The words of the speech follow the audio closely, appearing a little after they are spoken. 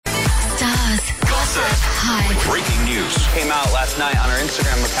Stars. Gossip. Hype. Breaking news came out last night on her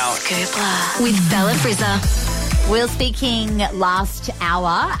Instagram account. Scoopla. With Bella Frizzer. We were speaking last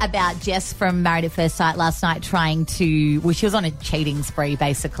hour about Jess from Married at First Sight last night she was on a cheating spree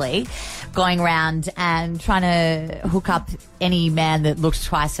basically, going around and trying to hook up any man that looked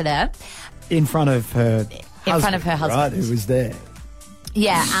twice at her. In front of her husband. Right, who was there.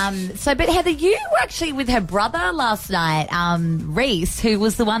 Yeah. But Heather, you were actually with her brother last night, Reese, who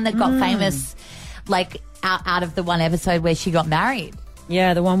was the one that got famous, like out of the one episode where she got married.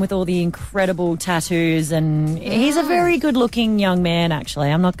 Yeah, the one with all the incredible tattoos, and he's a very good-looking young man,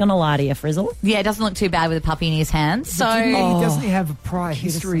 actually. I'm not going to lie to you, Frizzle. Yeah, it doesn't look too bad with a puppy in his hands. So doesn't he have a prior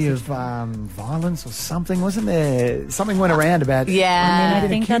history of violence or something? Wasn't there something went around about? Yeah, I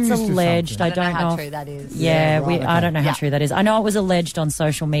think that's alleged. I don't know how true that is. Yeah, right, okay. I don't know how true that is. I know it was alleged on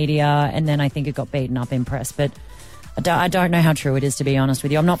social media, and then I think it got beaten up in press, but I don't know how true it is, to be honest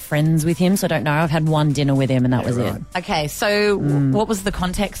with you. I'm not friends with him, so I don't know. I've had one dinner with him, and that was it. Okay, so what was the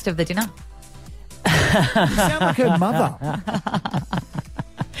context of the dinner? You sound like her mother.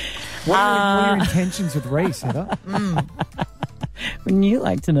 What are your intentions with Reese, Heather? Wouldn't you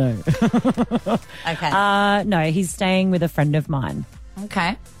like to know? Okay. No, he's staying with a friend of mine.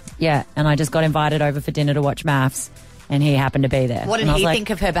 Okay. Yeah, and I just got invited over for dinner to watch maths, and he happened to be there. What did he think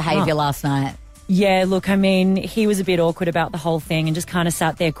of her behaviour last night? Yeah, look, I mean, he was a bit awkward about the whole thing and just kind of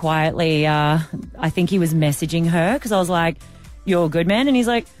sat there quietly. I think he was messaging her because I was like, "You're good, man," and he's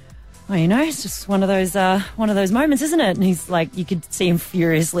like, "Oh, it's just one of those moments, isn't it?" And he's like, you could see him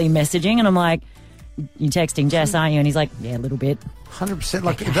furiously messaging, and I'm like, "You're texting Jess, aren't you?" And he's like, "Yeah, a little bit." 100%.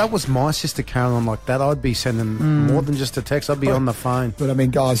 Like, if that was my sister Caroline like that, I'd be sending more than just a text. I'd be on the phone. But I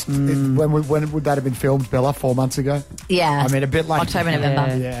mean, guys, when would that have been filmed, Bella? 4 months ago? Yeah. I mean, a bit like October,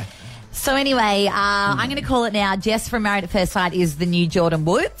 November. Yeah. So anyway, I'm going to call it now. Jess from Married at First Sight is the new Jordyn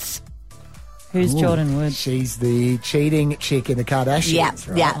Woods. Who's Jordyn Woods? She's the cheating chick in the Kardashians,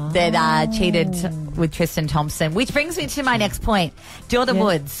 right? Yeah, that cheated with Tristan Thompson. Which brings me to my next point. Jordyn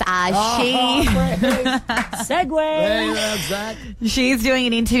Woods. She's doing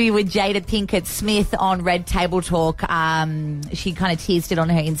an interview with Jada Pinkett Smith on Red Table Talk. She kind of teased it on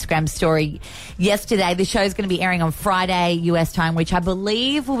her Instagram story yesterday. The show's going to be airing on Friday US time, which I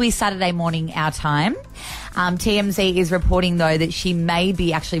believe will be Saturday morning our time. TMZ is reporting, though, that she may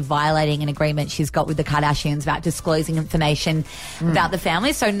be actually violating an agreement she's got with the Kardashians about disclosing information about the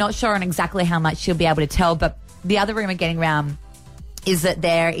family. So not sure on exactly how much she'll be able to tell. But the other rumor getting around is that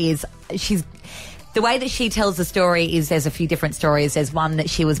the way that she tells the story is there's a few different stories. There's one that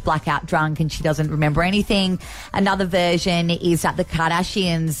she was blackout drunk and she doesn't remember anything. Another version is that the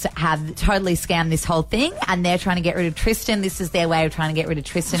Kardashians have totally scammed this whole thing and they're trying to get rid of Tristan. This is their way of trying to get rid of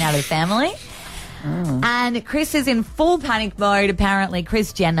Tristan out of the family. And Kris is in full panic mode, apparently.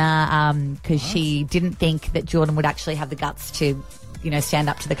 Kris Jenner, because she didn't think that Jordyn would actually have the guts to, stand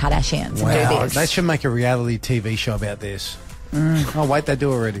up to the Kardashians and do this. They should make a reality TV show about this. Oh, wait, they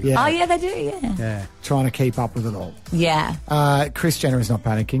do already. Yeah. Oh, yeah, they do, yeah. Trying to keep up with it all. Yeah. Kris Jenner is not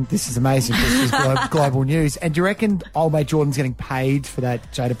panicking. This is amazing. This is global news. And do you reckon old mate Jordyn's getting paid for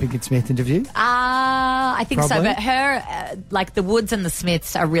that Jada Pinkett Smith interview? I think Probably. so. But her, the Woods and the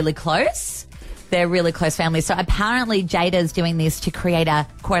Smiths are really close. They're really close families. So apparently Jada's doing this to create a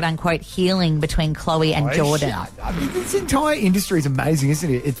quote-unquote healing between Khloe and Jordyn. I mean, this entire industry is amazing,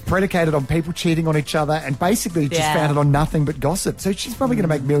 isn't it? It's predicated on people cheating on each other and basically just founded on nothing but gossip. So she's probably going to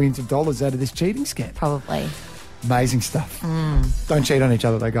make millions of dollars out of this cheating scam. Probably. Amazing stuff. Don't cheat on each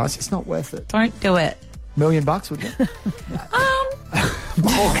other, though, guys. It's not worth it. Don't do it. $1 million, wouldn't it?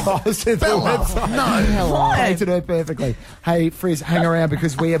 More guys at the website. No. Hated her perfectly. Hey, Frizz, hang around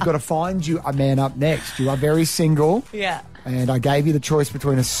because we have got to find you a man up next. You are very single. Yeah. And I gave you the choice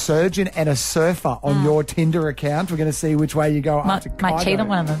between a surgeon and a surfer on your Tinder account. We're going to see which way you go after Kygo. Might cheat on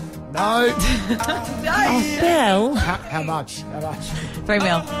one of them. No. Oh, Belle. How much? How much? $3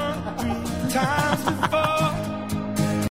 million. Times before.